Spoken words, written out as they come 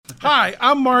Hi,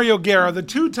 I'm Mario Guerra, the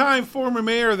two-time former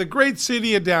mayor of the great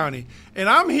city of Downey. And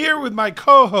I'm here with my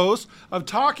co-host of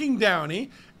Talking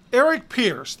Downey, Eric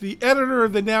Pierce, the editor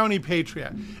of the Downey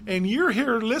Patriot. And you're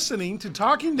here listening to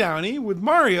Talking Downey with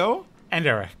Mario and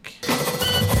Eric.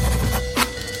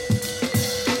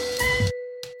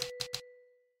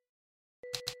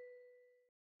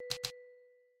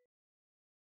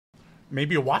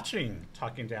 Maybe watching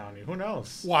Talking Downey. Who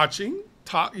knows? Watching,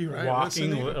 you're right.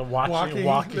 Walking,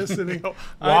 listening,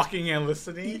 walking and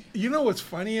listening. You know what's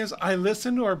funny is I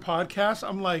listen to our podcast.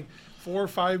 I'm like 4 or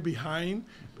 5 behind,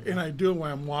 and I do it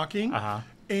when I'm walking.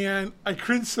 And I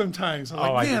cringe sometimes.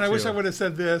 I'm like, man, I wish I would have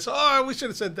said this. Oh, I wish I should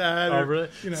have said that. Oh, really?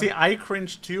 See, I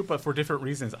cringe too, but for different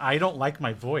reasons. I don't like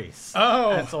my voice. Oh.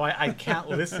 And so I can't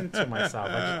listen to myself.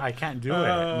 I can't do it.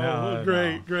 No,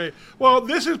 great. Well,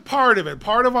 this is part of it.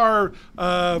 Part of our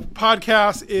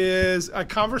podcast is a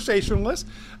conversationalist.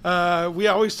 We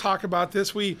always talk about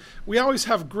this. We always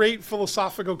have great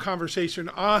philosophical conversation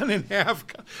on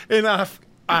and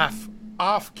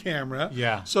off camera.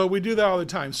 Yeah. So we do that all the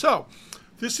time. So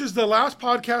this is the last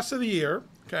podcast of the year.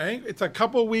 Okay, it's a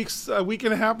couple of weeks, a week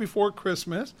and a half before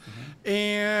Christmas,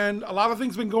 and a lot of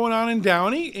things been going on in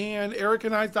Downey. And Eric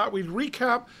and I thought we'd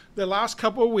recap the last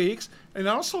couple of weeks, and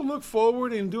also look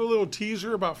forward and do a little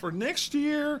teaser about for next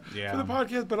year for the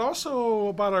podcast, but also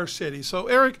about our city. So,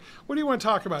 Eric, what do you want to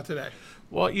talk about today?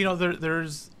 Well, you know,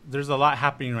 there's a lot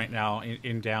happening right now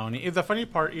in Downey. The funny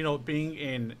part, you know, being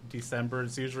in December,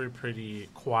 it's usually pretty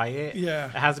quiet. Yeah.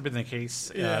 It hasn't been the case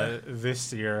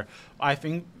this year. I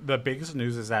think the biggest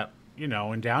news is that, you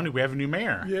know, in Downey, we have a new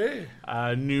mayor.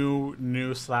 Yeah.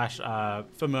 New slash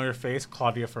familiar face,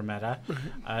 Claudia Fermetta.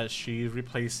 She's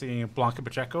replacing Blanca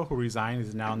Pacheco, who resigned,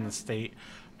 is now in the state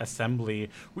assembly.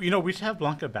 You know, we should have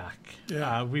Blanca back.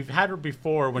 Yeah. We've had her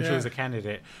before when she was a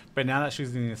candidate, but now that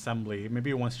she's in the assembly,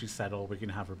 maybe once she's settled, we can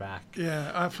have her back.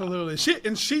 Yeah, absolutely.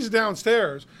 She's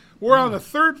downstairs. We're on the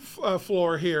third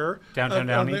floor here. Downtown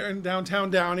Downey. In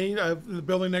downtown Downey, the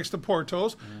building next to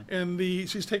Porto's. And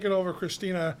she's taken over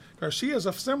Christina Garcia's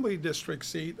assembly district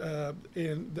seat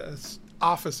in the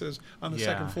offices on the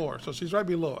second floor. So she's right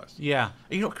below us. Yeah.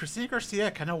 You know, Christina Garcia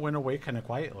kind of went away kind of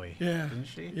quietly. Yeah. Didn't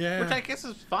she? Yeah. Which I guess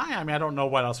is fine. I mean, I don't know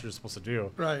what else you're supposed to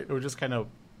do. Right. It was just kind of,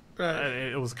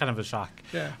 it was kind of a shock.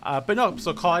 Yeah. But no,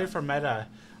 so Claudia Fermetta,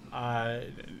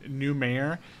 new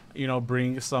mayor, you know,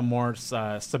 bring some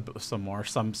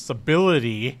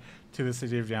stability to the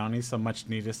city of Downey, some much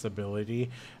needed stability.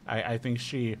 I think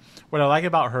what I like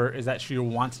about her is that she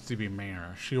wants to be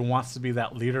mayor. She wants to be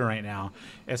that leader right now,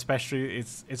 especially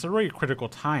it's a really critical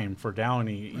time for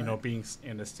Downey, you know, being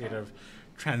in a state of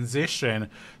transition.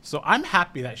 So I'm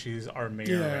happy that she's our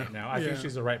mayor right now. I think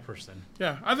she's the right person.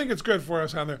 Yeah, I think it's good for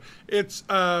us on there. It's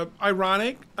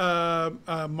ironic.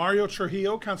 Mario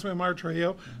Trujillo, Councilman Mario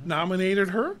Trujillo, nominated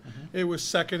her. It was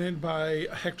seconded by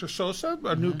Hector Sosa,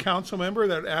 a new council member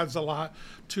that adds a lot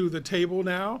to the table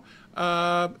now.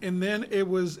 And then it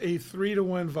was a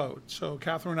 3-1 vote. So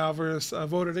Catherine Alvarez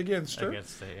voted against her.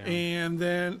 And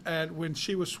then when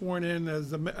she was sworn in as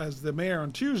the mayor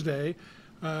on Tuesday,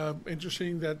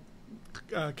 interesting that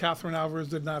Catherine Alvarez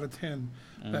did not attend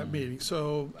that meeting.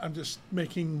 So I'm just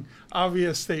making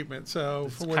obvious statements. So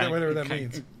for whatever that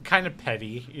means. Kind of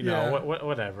petty, you know,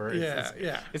 whatever.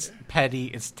 It's petty,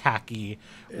 it's tacky.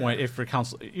 If your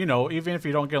council, you know, even if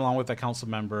you don't get along with a council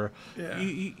member,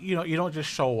 you know, you don't just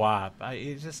show up.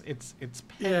 It's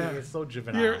petty. It's so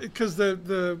juvenile. Because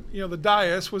the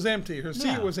dais was empty. Her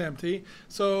seat was empty.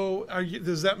 So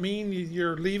does that mean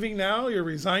you're leaving now? You're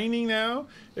resigning now?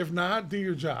 If not, do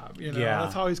your job. You know,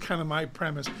 that's always kind of my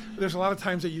premise. There's a lot of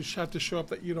times that you have to show up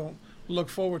that you don't look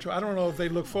forward to. I don't know if they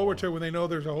look forward to it when they know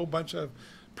there's a whole bunch of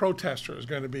protesters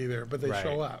going to be there, but they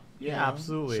show up. Yeah,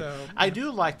 absolutely. So, I do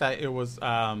like that it was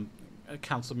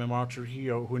Councilman Mario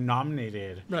Trujillo who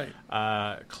nominated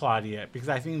Claudia, because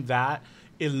I think that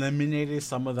eliminated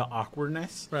some of the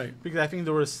awkwardness. Right. Because I think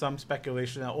there was some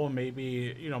speculation that,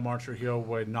 maybe, you know, Mario Trujillo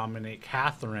would nominate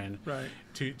Catherine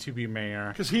to be mayor.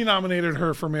 Because he nominated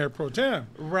her for mayor pro tem.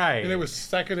 Right. And it was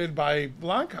seconded by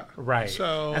Blanca. Right.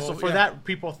 So for that,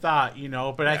 people thought, you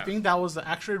know, but I think that was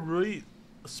actually really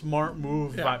smart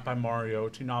move by Mario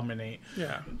to nominate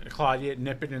Claudia,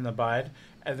 nip it in the bud,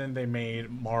 and then they made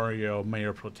Mario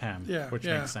mayor pro tem, which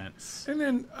makes sense. And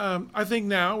then I think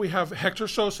now we have Hector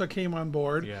Sosa came on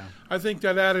board. Yeah. I think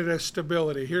that added a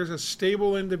stability. Here's a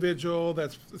stable individual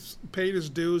that's paid his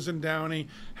dues in Downey,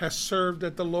 has served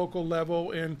at the local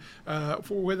level and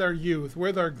with our youth,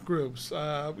 with our groups,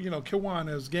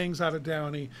 Kiwanis, Gangs Out of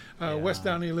Downey, West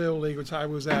Downey Little League, which I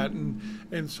was at,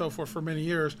 and so forth for many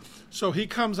years. So he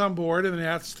comes on board, and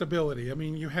that's stability. I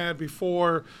mean, you had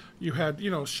before,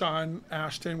 Sean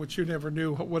Ashton, which you never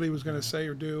knew what he was going to say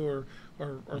or do or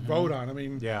vote on. I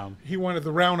mean, he wanted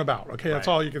the roundabout. Okay, that's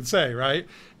all you can say, right?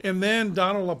 And then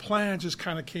Donald LaPlante just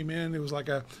kind of came in. It was like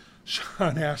a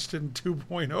Sean Ashton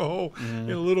 2.0,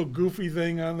 and a little goofy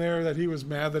thing on there that he was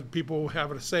mad that people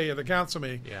have a say at the council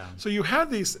meeting. Yeah. So you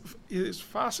had these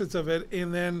facets of it,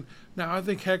 and then now I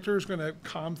think Hector is going to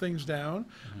calm things down.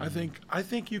 I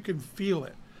think you can feel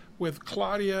it with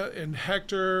Claudia and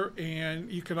Hector,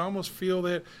 and you can almost feel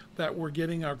that we're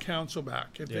getting our council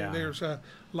back. There's a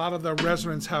lot of the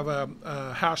residents have a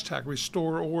hashtag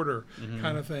restore order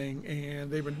kind of thing,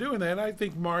 and they've been doing that. And I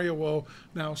think Mario will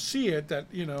now see it that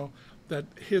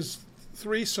his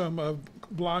threesome of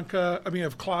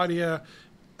Claudia.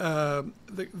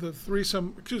 The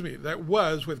threesome, that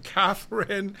was with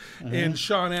Catherine and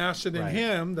Sean Ashton and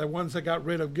him, the ones that got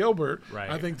rid of Gilbert. Right.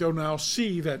 I think they'll now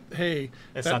see that, hey,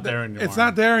 it's not there anymore. It's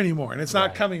not there anymore, and it's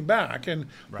not coming back. And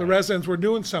the residents were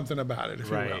doing something about it,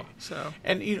 if you will. So,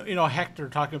 and Hector,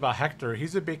 talking about Hector,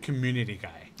 he's a big community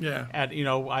guy. Yeah. And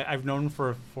I've known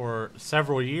for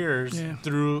several years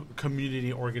through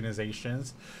community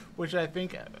organizations, which I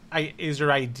think is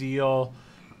your ideal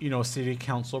city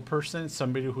council person,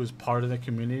 somebody who's part of the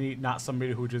community, not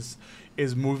somebody who just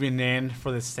is moving in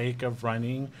for the sake of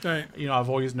running. Right. I've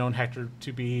always known Hector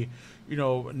to be,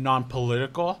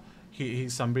 non-political.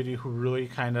 He's somebody who really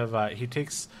kind of, he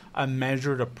takes a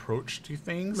measured approach to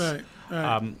things.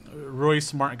 Right. Really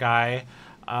smart guy,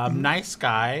 nice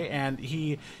guy. And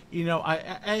he,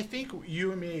 I think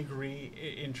you and me agree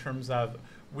in terms of,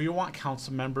 we want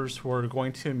council members who are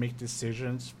going to make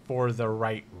decisions for the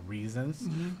right reasons,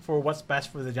 for what's best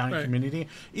for the Downey community.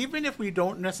 Even if we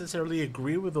don't necessarily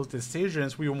agree with those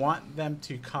decisions, we want them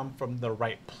to come from the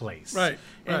right place. Right.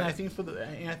 And I think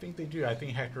I think they do. I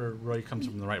think Hector really comes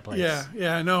from the right place.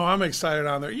 Yeah. No, I'm excited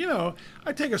on there.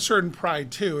 I take a certain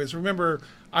pride too. Remember,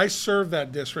 I served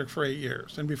that district for 8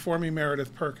 years, and before me,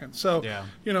 Meredith Perkins. So,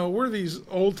 we're these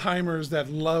old timers that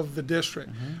love the district.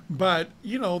 But,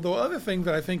 the other thing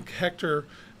that I think Hector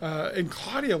and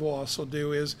Claudia will also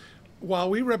do is, while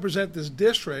we represent this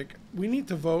district, we need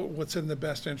to vote what's in the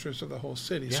best interest of the whole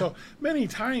city. Yeah. So many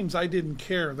times I didn't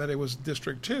care that it was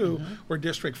District 2 or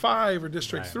District 5 or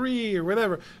District 3 or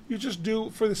whatever. You just do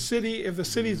for the city. If the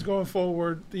city's going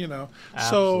forward,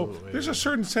 So there's a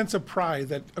certain sense of pride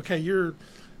that, okay, you're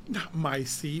not my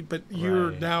seat, but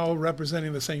you're now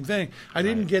representing the same thing. I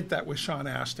didn't get that with Sean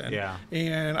Ashton,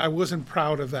 and I wasn't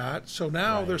proud of that. So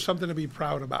now there's something to be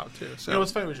proud about too. So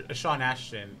what's funny with Sean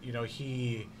Ashton,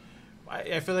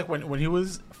 I feel like when he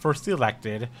was first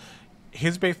elected,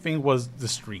 his big thing was the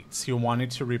streets. He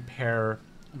wanted to repair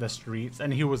the streets,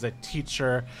 and he was a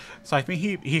teacher. So I think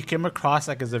he came across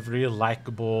like as a very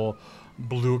likable,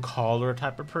 blue collar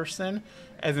type of person.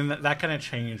 And then that kind of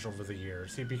changed over the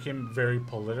years. He became very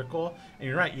political. And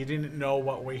you're right, you didn't know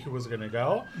what way he was going to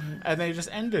go. And then it just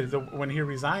ended. When he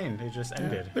resigned, it just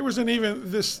ended. There wasn't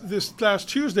even, this last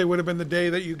Tuesday would have been the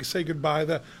day that you could say goodbye,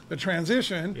 the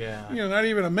transition. Yeah. Not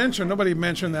even a mention. Nobody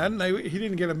mentioned that. And he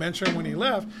didn't get a mention when he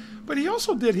left. But he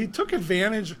also he took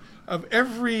advantage of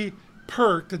every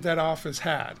perk that office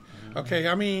had. Okay,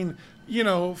 I mean,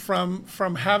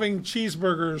 from having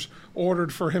cheeseburgers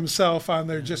ordered for himself on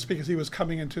there just because he was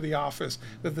coming into the office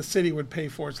that the city would pay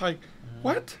for. It's like,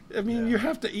 what? I mean, you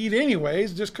have to eat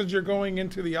anyways just because you're going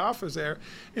into the office there.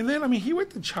 And then, I mean, he went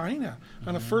to China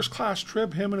on a first-class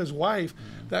trip, him and his wife,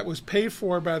 that was paid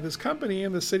for by this company,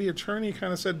 and the city attorney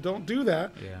kind of said, don't do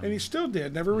that. And he still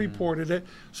did, never reported it.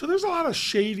 So there's a lot of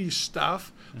shady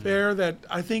stuff there that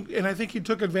I think he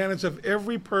took advantage of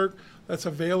every perk that's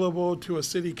available to a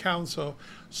city council.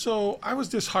 So I was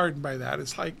disheartened by that.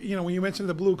 It's like, when you mentioned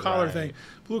the blue collar thing,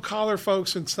 blue collar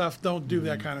folks and stuff don't do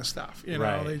that kind of stuff.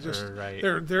 They just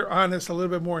they're honest, a little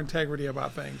bit more integrity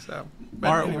about things. So,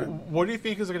 anyway. What do you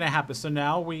think is going to happen? So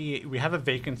now we have a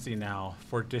vacancy now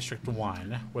for District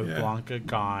 1 with Blanca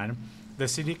gone. The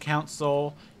city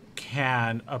council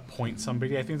can appoint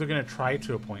somebody. I think they're going to try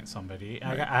to appoint somebody.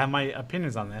 I have my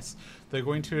opinions on this. They're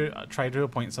going to try to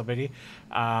appoint somebody,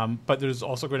 but there's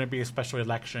also going to be a special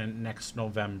election next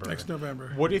November.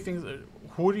 What do you think?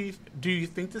 Do you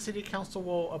think the city council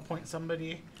will appoint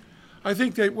somebody? I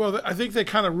think they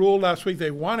kind of ruled last week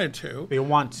they wanted to. They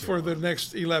want to for the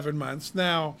next 11 months.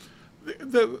 Now,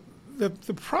 the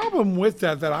problem with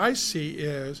that I see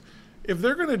is, if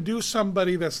they're going to do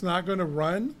somebody that's not going to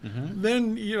run,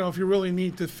 then, if you really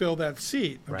need to fill that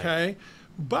seat, okay?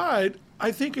 But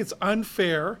I think it's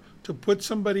unfair to put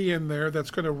somebody in there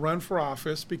that's going to run for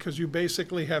office, because you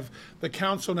basically have the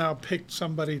council now picked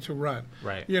somebody to run.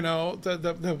 Right. You know,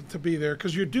 to be there,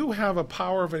 because you do have a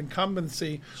power of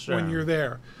incumbency when you're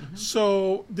there.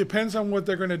 So depends on what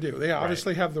they're going to do. They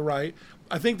obviously have the right.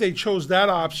 I think they chose that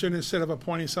option instead of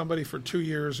appointing somebody for 2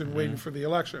 years and waiting for the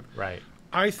election. Right.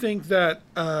 I think that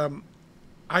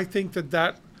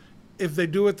if they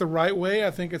do it the right way,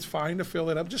 I think it's fine to fill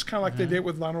it up, just kind of like they did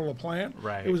with Donald LaPlante.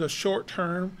 Right. It was a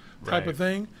short-term type of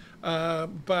thing,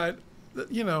 but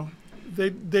you know, they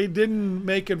didn't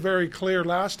make it very clear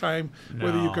last time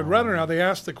whether you could run or not. They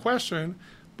asked the question,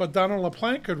 but Donald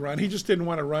LaPlante could run. He just didn't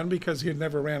want to run because he had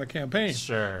never ran a campaign.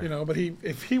 Sure. You know, but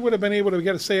if he would have been able to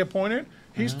get a say appointed,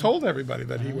 he's told everybody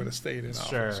that he would have stayed in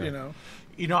office. You know.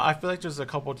 You know, I feel like there's a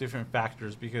couple different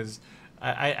factors, because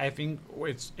I think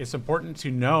it's important to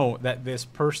know that this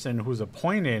person who's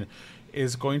appointed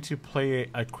is going to play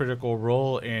a critical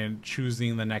role in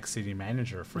choosing the next city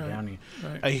manager for Downey.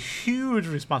 Right. A huge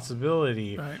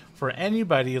responsibility for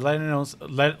anybody, let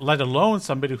alone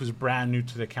somebody who's brand new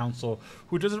to the council,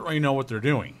 who doesn't really know what they're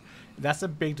doing. That's a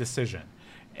big decision.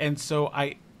 And so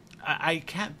I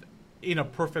can't, in a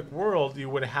perfect world, you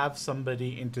would have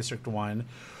somebody in District 1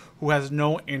 who has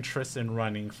no interest in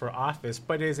running for office,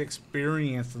 but is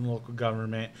experienced in local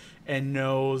government and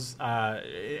knows how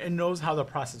the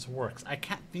process works. I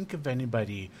can't think of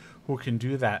anybody who can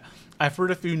do that. I've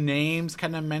heard a few names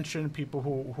kind of mentioned, people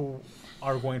who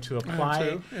are going to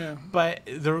apply, but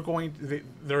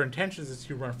their intentions is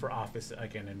to run for office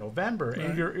again in November.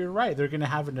 And you're right, they're going to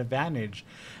have an advantage.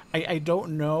 I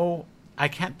don't know. I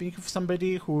can't think of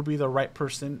somebody who would be the right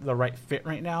person, the right fit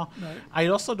right now. Right. I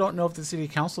also don't know if the city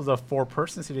council, the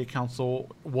 4-person city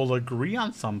council, will agree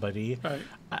on somebody. Right.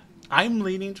 I'm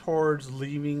leaning towards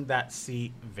leaving that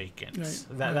seat vacant.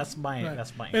 That's my.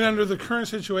 And under the current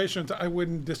situation, I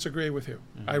wouldn't disagree with you.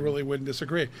 I really wouldn't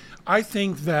disagree. I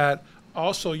think that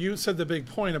also, you said the big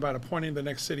point about appointing the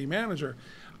next city manager.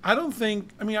 I don't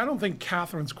think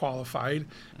Catherine's qualified,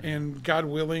 and God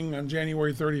willing, on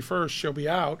January 31st, she'll be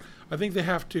out. I think they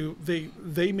have to,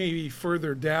 they may be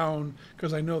further down,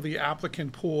 because I know the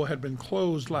applicant pool had been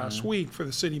closed last week for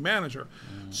the city manager.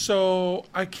 So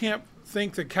I can't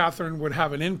think that Catherine would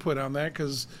have an input on that,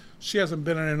 because she hasn't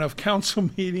been in enough council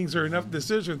meetings or enough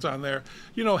decisions on there.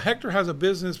 You know, Hector has a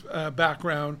business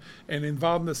background and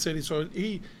involved in the city, so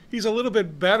he's a little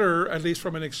bit better, at least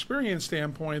from an experience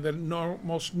standpoint, than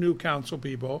most new council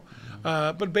people.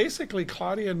 But basically,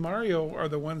 Claudia and Mario are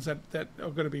the ones that are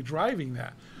going to be driving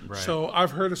that. Right. So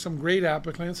I've heard of some great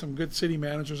applicants, some good city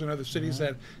managers in other cities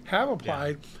that have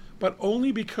applied, but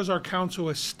only because our council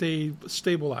has stayed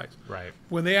stabilized. Right.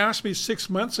 When they asked me 6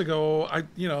 months ago,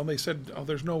 they said, "Oh,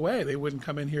 there's no way they wouldn't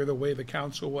come in here the way the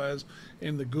council was,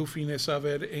 and the goofiness of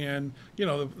it, and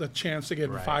the chance to get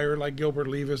fired like Gilbert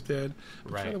Levis did."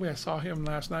 By the way, I saw him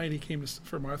last night. He came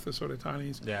for Martha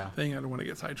Sototani's thing. I don't want to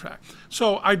get sidetracked.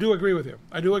 So I do agree with you.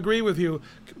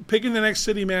 Picking the next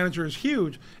city manager is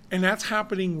huge, and that's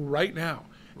happening right now.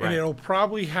 Right. And it'll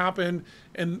probably happen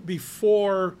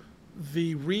before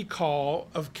the recall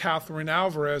of Catherine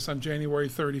Alvarez on January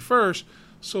 31st.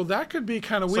 So that could be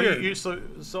kind of weird.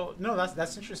 So no,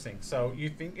 that's interesting. So you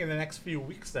think in the next few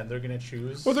weeks then they're going to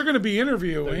choose? Well, they're going to be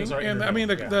interviewing, and I mean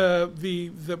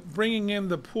the bringing in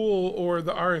the pool or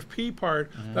the RFP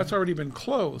part, that's already been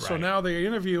closed. Right. So now they're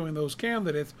interviewing those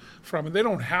candidates from, and they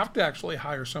don't have to actually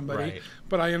hire somebody,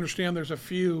 but I understand there's a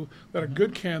few that are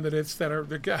good candidates that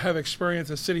have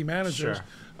experience as city managers. Sure.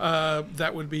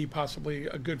 That would be possibly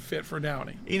a good fit for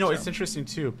Downey. It's interesting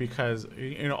too, because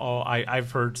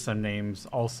I've heard some names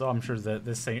also. I'm sure that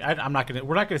this same. We're not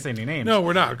going to say any names. No,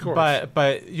 we're not, of course.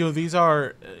 But these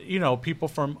are people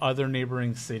from other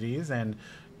neighboring cities, and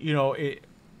it's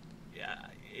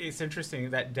interesting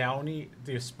that Downey,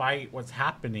 despite what's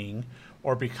happening,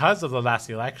 or because of the last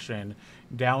election,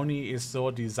 Downey is still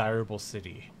a desirable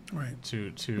city. Right.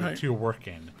 To work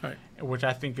in, which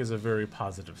I think is a very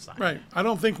positive sign. Right. I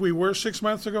don't think we were 6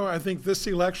 months ago. I think this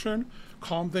election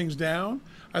calmed things down.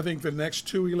 I think the next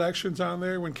 2 elections on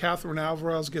there, when Catherine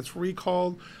Alvarez gets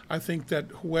recalled, I think that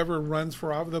whoever runs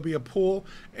for office, there'll be a pool.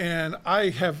 And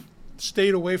I have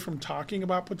stayed away from talking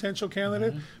about potential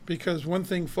candidate because one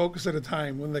thing, focus at a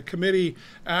time. When the committee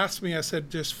asked me, I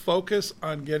said, just focus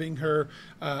on getting her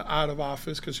out of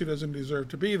office because she doesn't deserve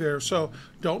to be there. So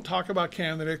don't talk about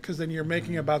candidate, because then you're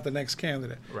making about the next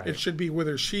candidate. Right. It should be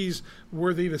whether she's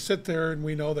worthy to sit there, and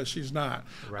we know that she's not.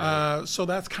 Right. So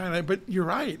that's kind of, but you're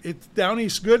right.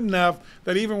 Downey's good enough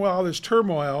that even with all this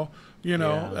turmoil,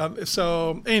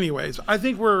 so anyways, I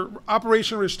think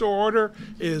Operation Restore Order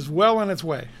is well on its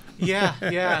way.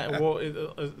 Yeah. Well,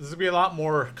 there's gonna be a lot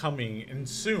more coming in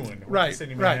soon. With Right, the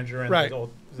city right, manager and right, the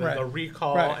right,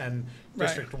 recall right, and right,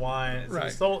 District 1.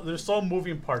 right. There's so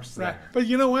moving parts Right. there. But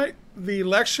you know what? The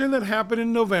election that happened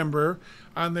in November,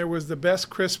 there was the best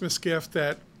Christmas gift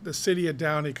that the city of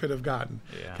Downey could have gotten.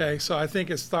 Yeah. Okay, so I think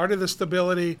it started the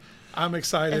stability. I'm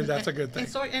excited. That's a good thing.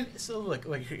 And so like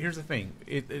here's the thing.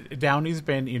 Downey's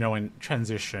been in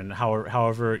transition,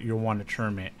 however you want to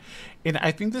term it, and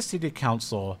I think the city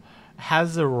council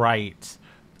has the right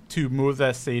to move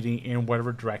that city in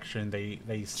whatever direction they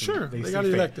see. Sure, they got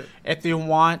fit. elected. If they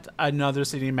want another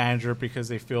city manager because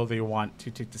they feel they want to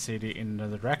take the city in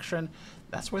another direction,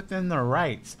 that's within their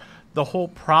rights. The whole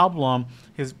problem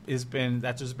has been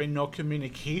that there's been no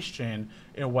communication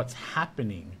in what's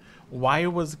happening. Why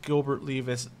was Gilbert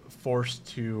Levis forced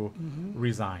to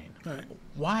resign? Right.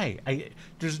 Why?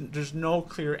 There's no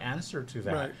clear answer to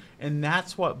that, Right. and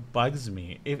that's what bugs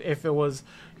me. If it was,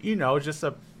 just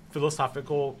a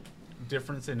philosophical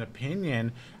difference in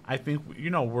opinion, I think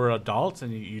we're adults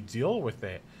and you deal with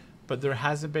it. But there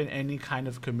hasn't been any kind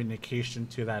of communication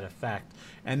to that effect,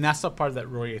 and that's the part that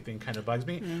really I think kind of bugs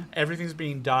me. Yeah. Everything's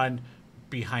being done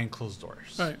behind closed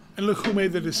doors. Right. And look who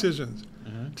made the decisions,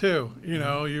 too.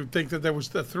 You think that there was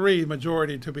the 3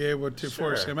 majority to be able to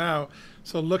force Sure. him out.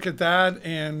 So look at that,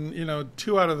 and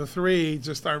 2 out of the 3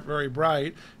 just aren't very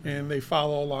bright, and they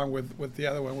follow along with the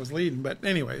other one was leading. But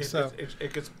anyway,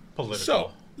 It gets political.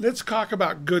 So let's talk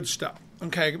about good stuff,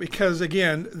 okay? Because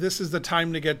again, this is the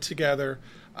time to get together.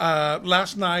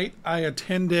 Last night I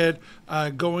attended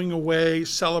going away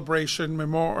celebration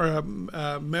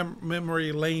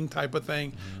memory lane type of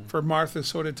thing for Martha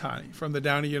Soditani from the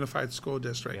Downey Unified School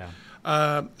District.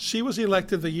 Yeah. She was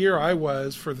elected the year I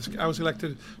was I was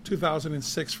elected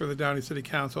 2006 for the Downey City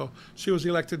Council. She was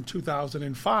elected in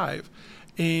 2005.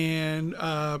 And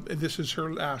this is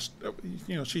her last,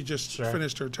 she just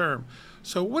finished her term.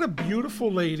 So what a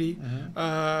beautiful lady,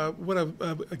 what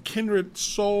a kindred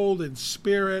soul and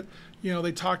spirit.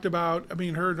 They talked about,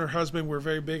 her and her husband were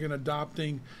very big in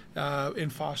adopting, in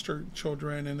foster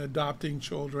children and adopting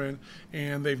children,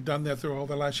 and they've done that through all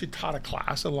their lives. She taught a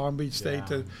class at Long Beach State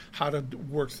to how to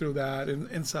work through that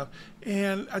and stuff.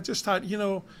 And I just thought,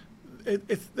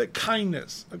 it's the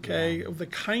kindness, okay? Yeah. The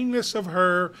kindness of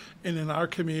her and in our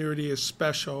community is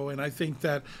special, and I think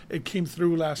that it came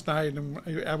through last night, and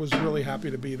I was really happy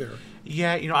to be there.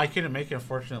 Yeah, I couldn't make it,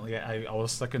 unfortunately. I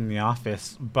was stuck in the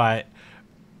office, but,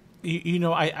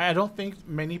 I don't think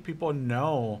many people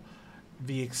know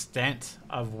the extent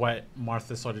of what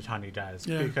Martha Soditani does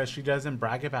because she doesn't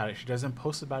brag about it. She doesn't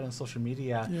post about it on social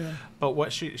media. Yeah. But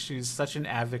what she's such an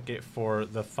advocate for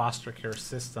the foster care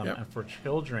system and for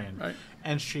children. Right.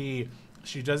 And she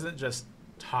doesn't just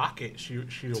talk it. She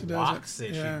walks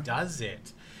it. Yeah. She does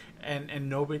it. And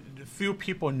few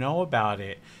people know about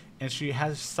it. And she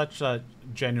has such a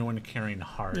genuine, caring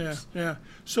heart. Yeah.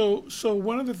 So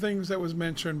one of the things that was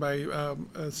mentioned by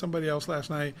somebody else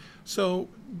last night. So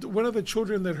one of the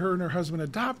children that her and her husband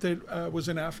adopted was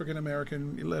an African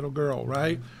American little girl,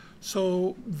 right? Mm-hmm.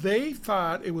 So they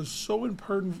thought it was so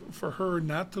important for her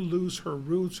not to lose her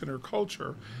roots and her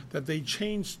culture that they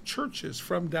changed churches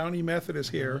from Downey Methodist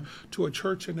here to a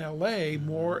church in L.A.,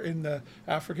 more in the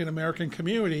African American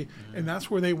community, and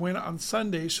that's where they went on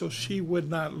Sunday so she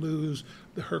would not lose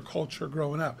her culture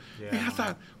growing up. Yeah. And I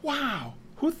thought, wow.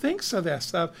 Who thinks of that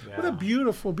stuff? Yeah. What a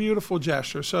beautiful, beautiful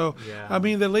gesture. So,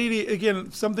 the lady,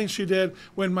 again, something she did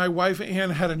when my wife Ann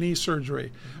had a knee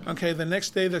surgery. Okay, the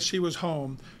next day that she was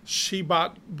home, she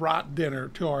brought dinner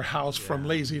to our house from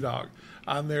Lazy Dog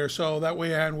on there, so that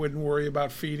way Ann wouldn't worry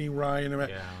about feeding Ryan.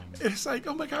 It's like,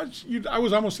 oh my gosh, I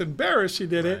was almost embarrassed she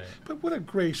did it, but what a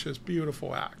gracious,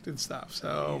 beautiful act and stuff.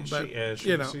 So, but she is.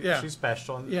 She's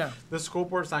special. And the school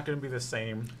board's not going to be the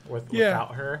same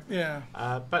without her. Yeah.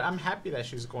 But I'm happy that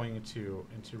she's going into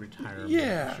retirement.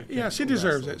 Yeah. She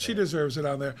deserves it. She deserves it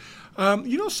on there.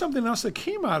 Something else that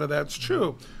came out of that's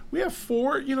true. We have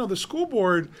 4, the school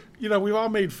board, we've all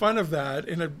made fun of that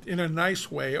in a nice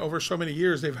way. Over so many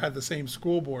years, they've had the same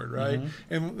school board, right?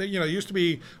 And, it used to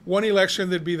be one election,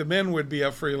 the men would be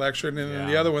up for election, and then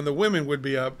the other one, the women would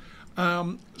be up.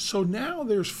 So now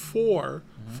there's 4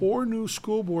 new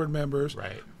school board members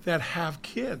that have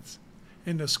kids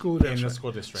in the school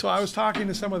district. So I was talking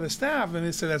to some of the staff, and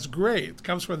they said that's great. It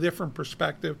comes from a different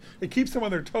perspective. It keeps them on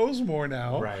their toes more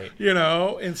now,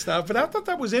 and stuff. But I thought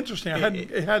that was interesting.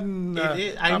 I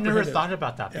never thought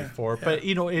about that before. But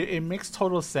it makes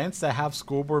total sense to have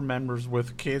school board members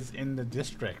with kids in the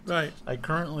district. Right. Like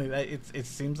currently, it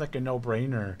seems like a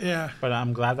no-brainer. Yeah. But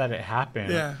I'm glad that it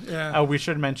happened. Yeah. We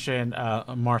should mention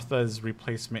Martha's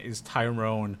replacement is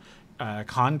Tyrone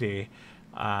Conde.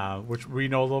 which we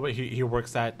know a little bit. He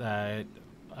works at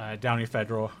Downey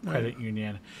Federal Credit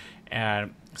Union,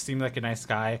 and seemed like a nice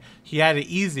guy. He had it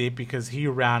easy because he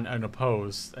ran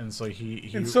unopposed, and so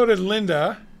he and so did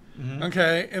Linda. Mhm.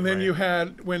 Okay, and then Right. you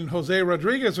had when Jose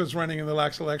Rodriguez was running in the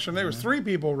last election, there was 3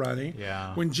 people running.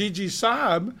 Yeah. When Gigi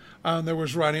Saab there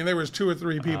was running, there was 2 or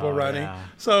 3 people Oh, running. yeah.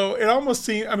 So it almost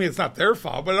seems, I mean, it's not their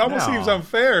fault, but it almost No. seems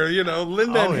unfair. You know,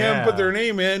 Linda Oh, and him yeah. put their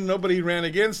name in, nobody ran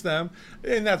against them,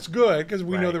 and that's good because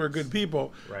we know Right. they were good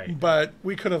people. Right. But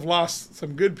we could have lost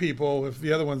some good people if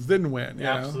the other ones didn't win. You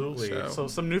know? absolutely. So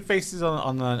some new faces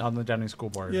on the Downey School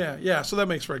Board. Yeah. So that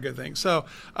makes for a good thing. So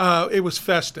it was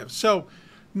festive. So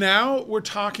now we're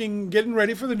getting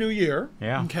ready for the new year.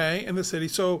 Yeah. Okay, in the city.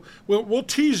 So we'll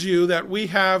tease you that we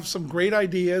have some great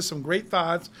ideas, some great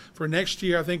thoughts for next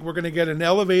year. I think we're going to get an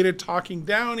elevated Talking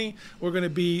Downey. We're going to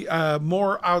be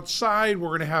more outside. We're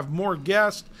going to have more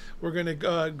guests. We're going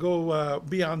to go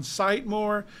be on site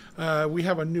more. We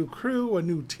have a new crew, a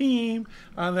new team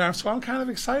on there. So I'm kind of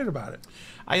excited about it.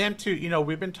 I am too.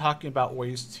 We've been talking about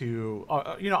ways to,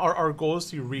 our goal is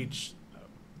to reach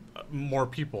more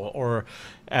people, or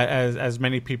as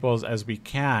many people as we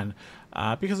can,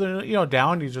 because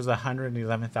Downey's just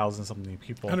 111,000 something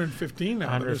people. 115 now.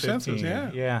 under census,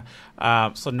 yeah.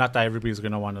 So not that everybody's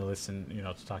going to want to listen,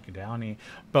 to Talking Downey,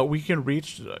 but we can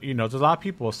reach, there's a lot of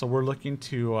people. So we're looking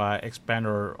to expand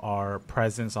our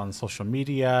presence on social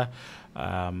media,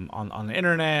 on the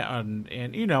internet,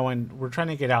 and we're trying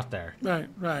to get out there.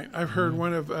 Right. I've heard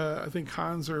one of, I think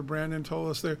Hans or Brandon told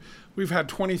us we've had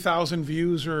 20,000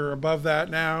 views or above that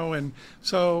now, and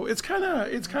so it's kind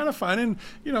of fun. And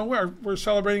we're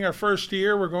celebrating our first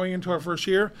year. We're going into our first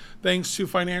year, thanks to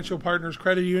Financial Partners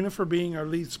Credit Union for being our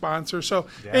lead sponsor. So,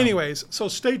 anyways,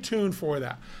 stay tuned for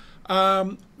that.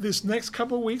 This next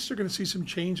couple of weeks, you're going to see some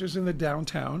changes in the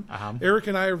downtown. Eric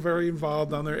and I are very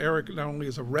involved on there. Eric not only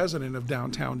is a resident of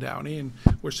downtown Downey, and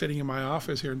we're sitting in my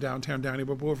office here in downtown Downey,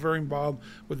 but we're very involved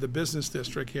with the business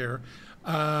district here.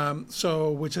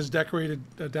 Which has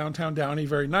decorated downtown Downey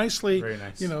very nicely. Very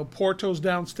nice. Porto's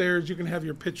downstairs. You can have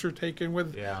your picture taken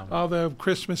with all the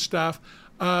Christmas stuff.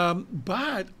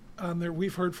 But there,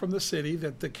 we've heard from the city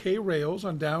that the K rails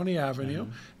on Downey Avenue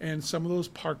and some of those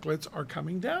parklets are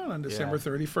coming down on December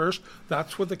 31st.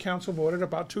 That's what the council voted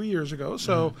about 2 years ago.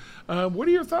 So, what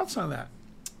are your thoughts on that?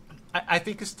 I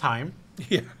think it's time.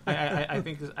 Yeah, I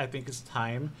think it's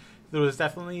time. There was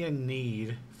definitely a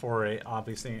need for it,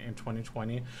 obviously, in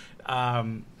 2020.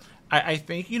 I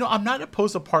think, I'm not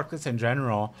opposed to parklets in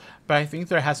general, but I think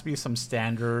there has to be some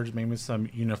standards, maybe some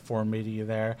uniformity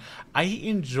there. I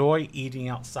enjoy eating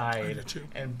outside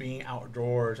and being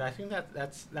outdoors. I think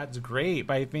that's great,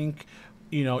 but I think,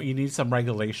 you need some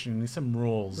regulation, you need some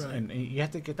rules, and you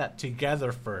have to get that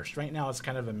together first. Right now, it's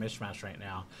kind of a mishmash right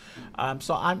now.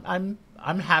 So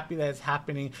I'm happy that it's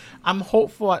happening. I'm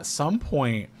hopeful at some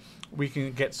point we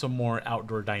can get some more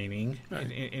outdoor dining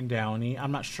in Downey.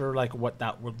 I'm not sure what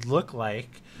that would look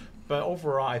like, but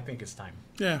overall, I think it's time.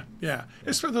 Yeah.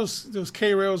 It's for those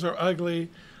K rails are ugly.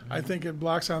 I think it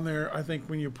blocks on there. I think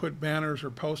when you put banners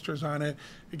or posters on it,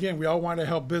 again, we all wanted to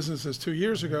help businesses 2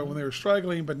 years ago when they were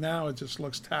struggling, but now it just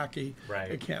looks tacky.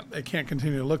 Right. It can't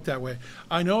continue to look that way.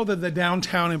 I know that the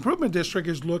Downtown Improvement District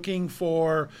is looking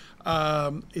to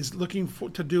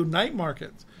do night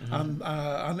markets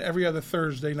on every other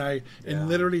Thursday night and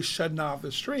literally shutting off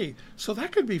the street. So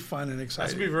that could be fun and exciting.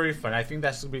 That's going to be very fun. I think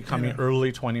that's going to be coming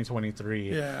early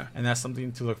 2023. Yeah. And that's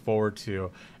something to look forward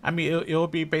to. I mean, it'll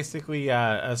be basically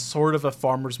a sort of a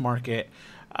farmer's market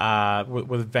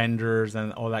with vendors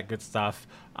and all that good stuff,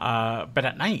 but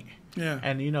at night. Yeah.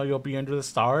 And you'll be under the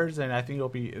stars, and I think they'll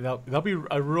be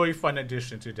a really fun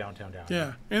addition to downtown Downey.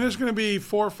 Yeah. And there's going to be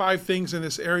 4 or 5 things in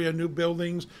this area, new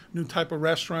buildings, new type of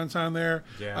restaurants on there.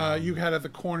 Yeah. You had at the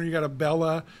corner, you got a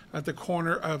Bella at the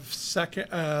corner of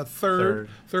Third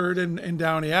and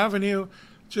Downey Avenue.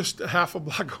 Just a half a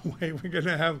block away, we're going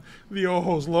to have the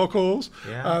Ojos Locals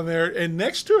on there. And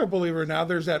next to it, believe it or not,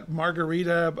 there's that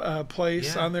margarita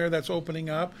place on there that's opening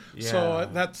up. Yeah. So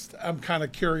I'm kind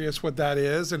of curious what that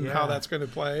is and how that's going to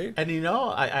play. And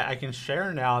I can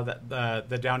share now that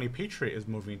the Downey Patriot is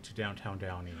moving to downtown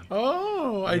Downey.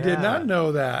 Oh, I did not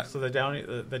know that. So the Downey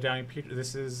Patriot,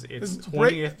 its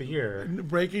 20th year.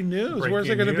 Breaking news. Where's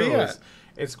it going to be at?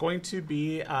 It's going to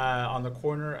be on the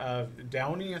corner of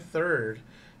Downey and 3rd.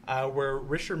 Where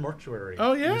Richard Mortuary.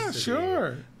 Oh yeah, used to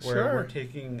sure. Be, where we're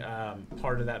taking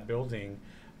part of that building.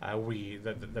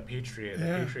 The Patriot.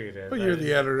 Yeah. The Patriot. Well, you're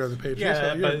the editor of the Patriot.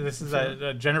 Yeah, so but this is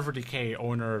Jennifer Decay,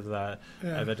 owner of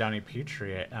the Downey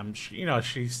Patriot.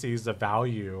 She sees the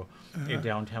value in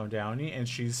downtown Downey, and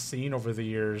she's seen over the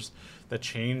years the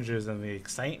changes and the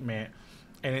excitement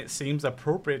and it seems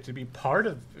appropriate to be part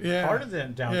of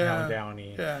the downtown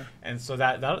Downey. Yeah. And so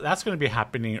that's going to be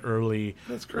happening early.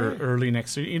 That's great. Early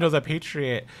next year. You know, the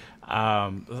Patriot.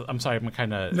 I'm sorry, I'm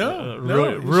kind of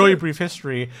really brief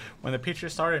history. When the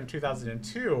Patriot started in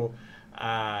 2002.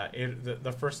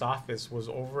 The first office was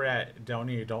over at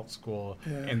Downey Adult School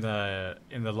in the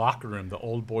locker room, the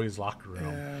old boys locker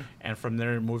room, and from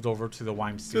there it moved over to the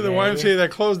YMCA. To the YMCA, that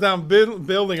closed down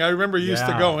building. I remember used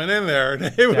to going in there.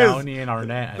 It Downey and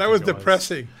Arnett. That was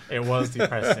depressing. It was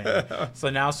depressing. So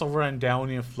now it's over in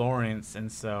Downey and Florence,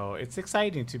 and so it's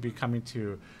exciting to be coming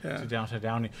to downtown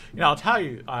Downey. You know, I'll tell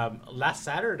you, last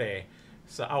Saturday,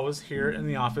 so I was here in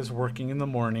the office working in the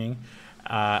morning.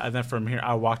 And then from here,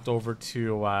 I walked over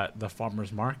to the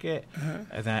farmer's market,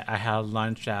 and then I had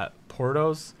lunch at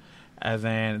Porto's. And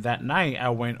then that night, I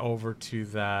went over to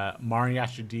the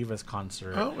Mariachi Divas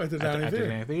concert at the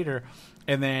Downey Theater.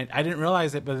 And then I didn't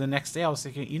realize it, but the next day I was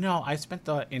thinking, you know, I spent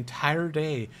the entire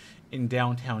day in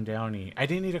downtown Downey. I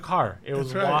didn't need a car. It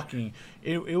was walking.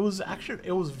 It was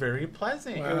very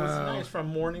pleasant. Wow. It was nice from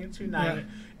morning to night. Yeah.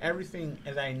 Everything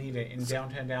that I needed in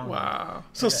downtown Downey. Wow.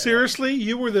 So seriously,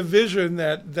 you were the vision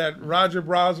that Roger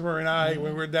Brosmer and I,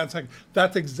 when we were dancing,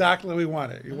 that's exactly what we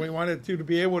wanted. We wanted to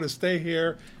be able to stay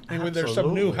here. And when there's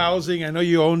some new housing, I know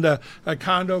you owned a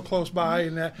condo close by,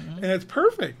 and it's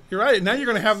perfect. You're right. And now you're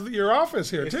going to have your office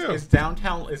here too. It's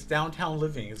downtown. It's downtown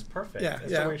living. It's perfect.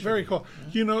 Yeah, very cool.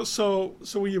 You know, so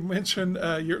when you mentioned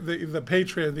the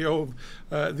Patriot, the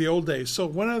old days. So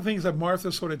one of the things that Martha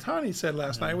Sodetani said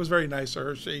last night was very nice of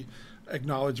her. She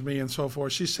acknowledged me and so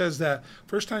forth. She says that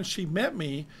first time she met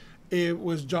me, it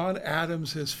was John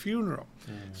Adams' funeral.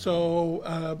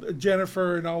 So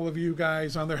Jennifer and all of you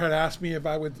guys on there had asked me if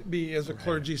I would be, as a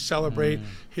clergy, celebrate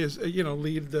his,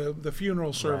 lead the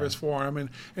funeral service for him.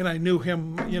 And I knew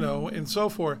him, and so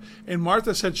forth. And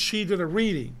Martha said she did a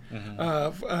reading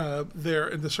there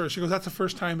in the service. She goes, that's the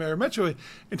first time I ever met you.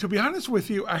 And to be honest with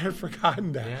you, I had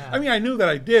forgotten that. Yeah. I mean, I knew that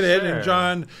I did it. And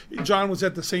John was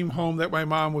at the same home that my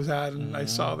mom was at, and I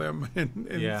saw them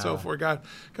and so forth. God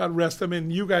rest them.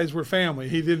 And you guys were family.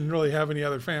 He didn't really have any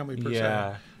other family per se.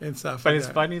 And stuff. But it's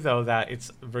funny though that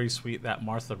it's very sweet that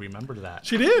Martha remembered that.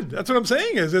 She did. That's what I'm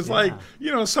saying. It's like,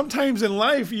 sometimes in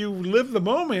life you live the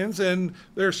moments and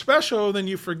they're special, then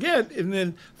you forget. And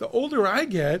then the older I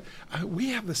get, we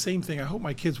have the same thing. I hope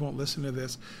my kids won't listen to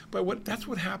this, but that's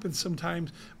what happens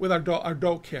sometimes with our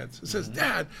adult kids. It says,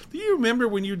 Dad, do you remember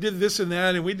when you did this and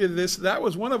that, and we did this? That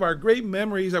was one of our great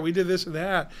memories that we did this and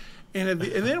that. And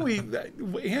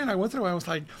I went through. I was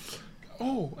like,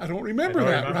 oh, I don't remember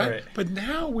that, right? It. But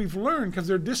now we've learned, because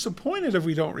they're disappointed if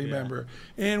we don't remember.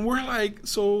 Yeah. And we're like,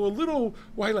 so a little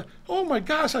while, like, oh my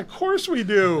gosh, of course we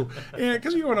do. And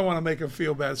because you don't want to make them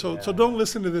feel bad. So don't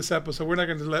listen to this episode. We're not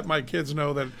going to let my kids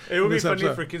know that. It would be funny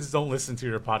if your kids don't listen to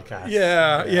your podcast.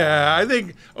 Yeah. I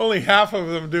think only half of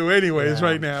them do anyways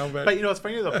right now. But it's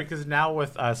funny though, because now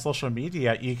with social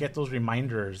media, you get those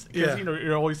reminders. Because,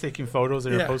 you're always taking photos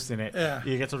and you're posting it. Yeah.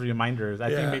 You get those reminders. I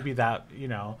think maybe that,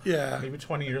 maybe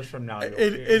 20 years from now, it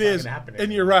is,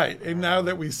 and you're right. And now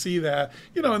that we see that,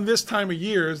 in this time of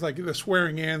year is like the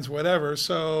swearing ins, whatever.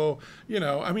 So,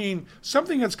 I mean,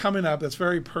 something that's coming up that's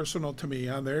very personal to me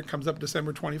on there, it comes up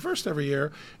December 21st every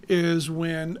year, is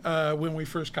when we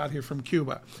first got here from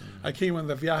Cuba. I came on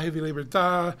the Viaje de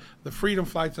Libertad, the Freedom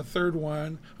Flight's the third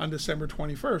one on December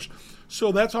 21st.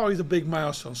 So that's always a big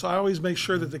milestone. So I always make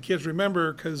sure that the kids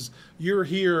remember, because you're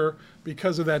here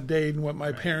because of that date and what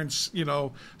my parents,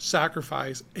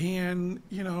 sacrificed. And,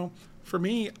 for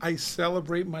me, I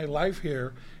celebrate my life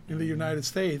here in the United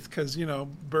States because,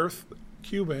 birth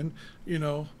Cuban,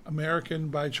 American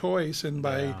by choice and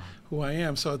by who I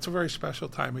am. So it's a very special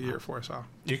time of year for us all.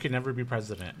 You can never be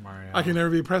president, Mario. I can never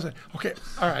be president. Okay.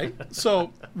 All right.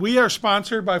 So we are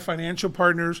sponsored by Financial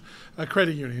Partners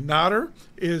Credit Union. Nader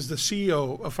is the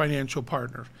CEO of Financial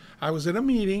Partners. I was in a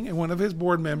meeting, and one of his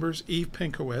board members, Eve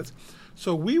Pinkowitz.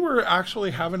 So we were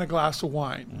actually having a glass of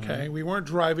wine, okay? We weren't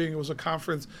driving. It was a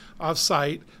conference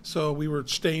off-site, so we were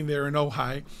staying there in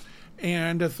Ojai.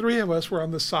 And the three of us were on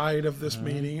the side of this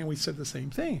meeting, and we said the same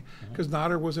thing, because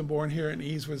Nader wasn't born here and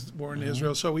Eve was born in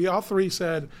Israel. So we all three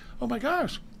said, oh, my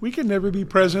gosh, we can never be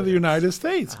president of the United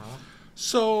States.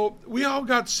 So we all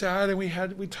got sad, and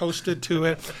we toasted to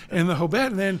it in the whole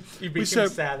bed. And then we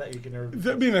said, sad that you can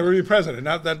never be president.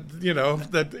 Not that,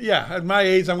 at my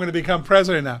age, I'm going to become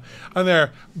president now. On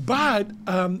there. But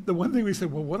the one thing we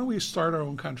said, well, why don't we start our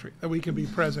own country that we can be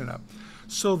president of?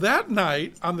 So that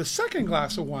night, on the second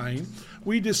glass of wine,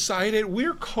 we decided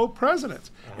we're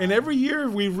co-presidents. And every year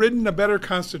we've written a better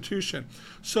constitution.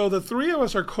 So the three of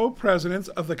us are co-presidents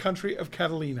of the country of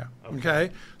Catalina.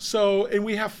 Okay. So, and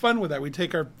we have fun with that. We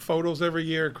take our photos every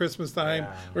year at Christmas time.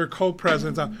 Yeah. We're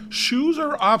co-presidents. Shoes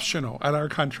are optional at our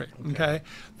country. Okay.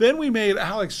 Then we made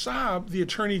Alex Saab the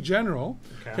Attorney General.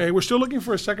 Okay. We're still looking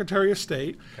for a Secretary of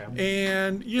State. Okay.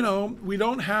 And, you know, we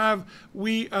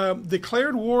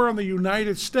declared war on the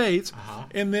United States.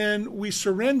 And then we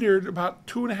surrendered about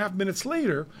 2.5 minutes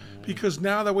later because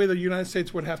now that way the United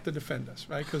States would have to defend us,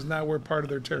 right? Because now we're part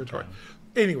of their territory.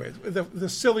 Anyways, the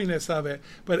silliness of it.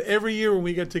 But every year when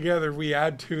we get together, we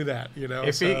add to that, you know.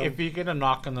 If you get a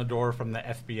knock on the door from the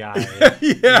FBI,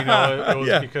 you know, it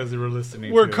was because they were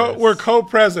listening. We're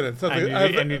co-presidents of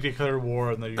and you declare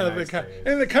war on the United States.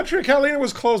 And the country of Catalina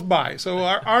was close by, so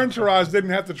our entourage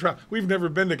didn't have to travel. We've never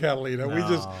been to Catalina.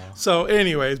 No. So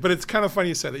anyways, but it's kind of funny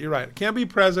you said that. You're right. I can't be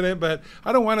president, but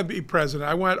I don't want to be president.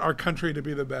 I want our country to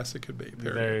be the best it could be.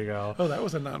 Period. There you go. Oh, that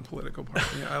was a non-political part.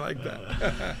 Yeah, I like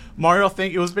that. Mario,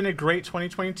 it has been a great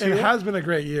 2022. It has been a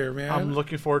great year, man. I'm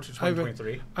looking forward to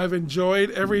 2023. I've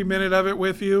enjoyed every minute of it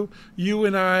with you. You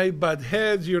and I butt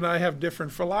heads. You and I have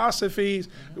different philosophies.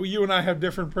 You and I have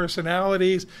different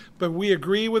personalities. But we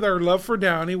agree with our love for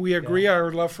Downey. We agree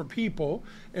our love for people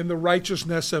and the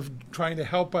righteousness of trying to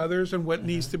help others and what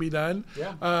needs to be done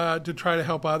to try to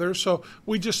help others. So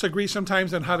we just agree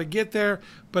sometimes on how to get there.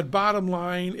 But bottom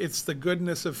line, it's the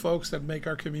goodness of folks that make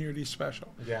our community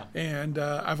special. Yeah. And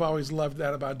I've always loved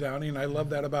that about Downey, and I love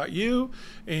that about you.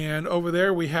 And over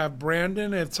there we have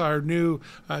Brandon. It's our new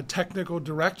technical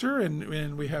director,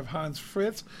 and we have Hans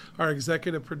Fritz, our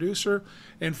executive producer.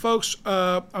 And folks,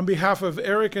 on behalf of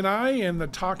Eric and I and the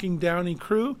Talking Downey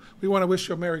crew, we want to wish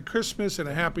you a Merry Christmas and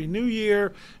a Happy New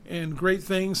Year and great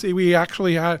things. See, we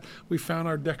found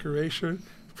our decoration.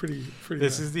 Pretty.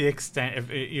 This is the extent.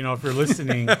 If you're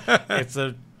listening, it's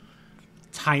a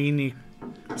tiny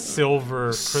silver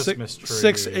Christmas tree,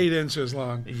 6-8 inches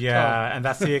long. Yeah, and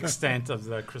that's the extent of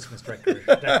the Christmas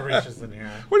decorations in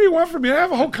here. What do you want from me? I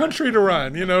have a whole country to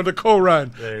run, to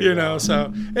co-run, you know.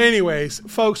 So, anyways,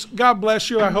 folks, God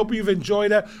bless you. I hope you've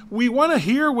enjoyed it. We want to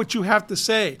hear what you have to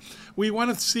say. We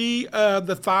want to see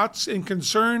the thoughts and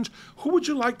concerns. Who would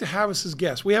you like to have us as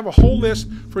guests? We have a whole list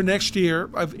for next year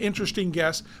of interesting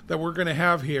guests that we're going to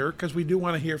have here because we do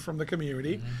want to hear from the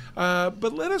community.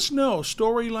 But let us know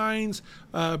storylines,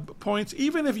 points.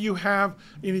 Even if you have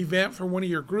an event from one of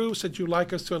your groups that you'd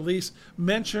like us to at least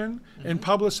mention and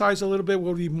publicize a little bit,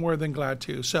 we'll be more than glad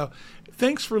to. So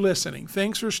thanks for listening.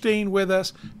 Thanks for staying with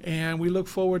us. And we look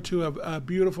forward to a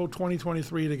beautiful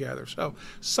 2023 together. So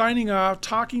signing off,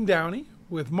 Talking Downey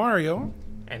with Mario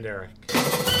and Eric.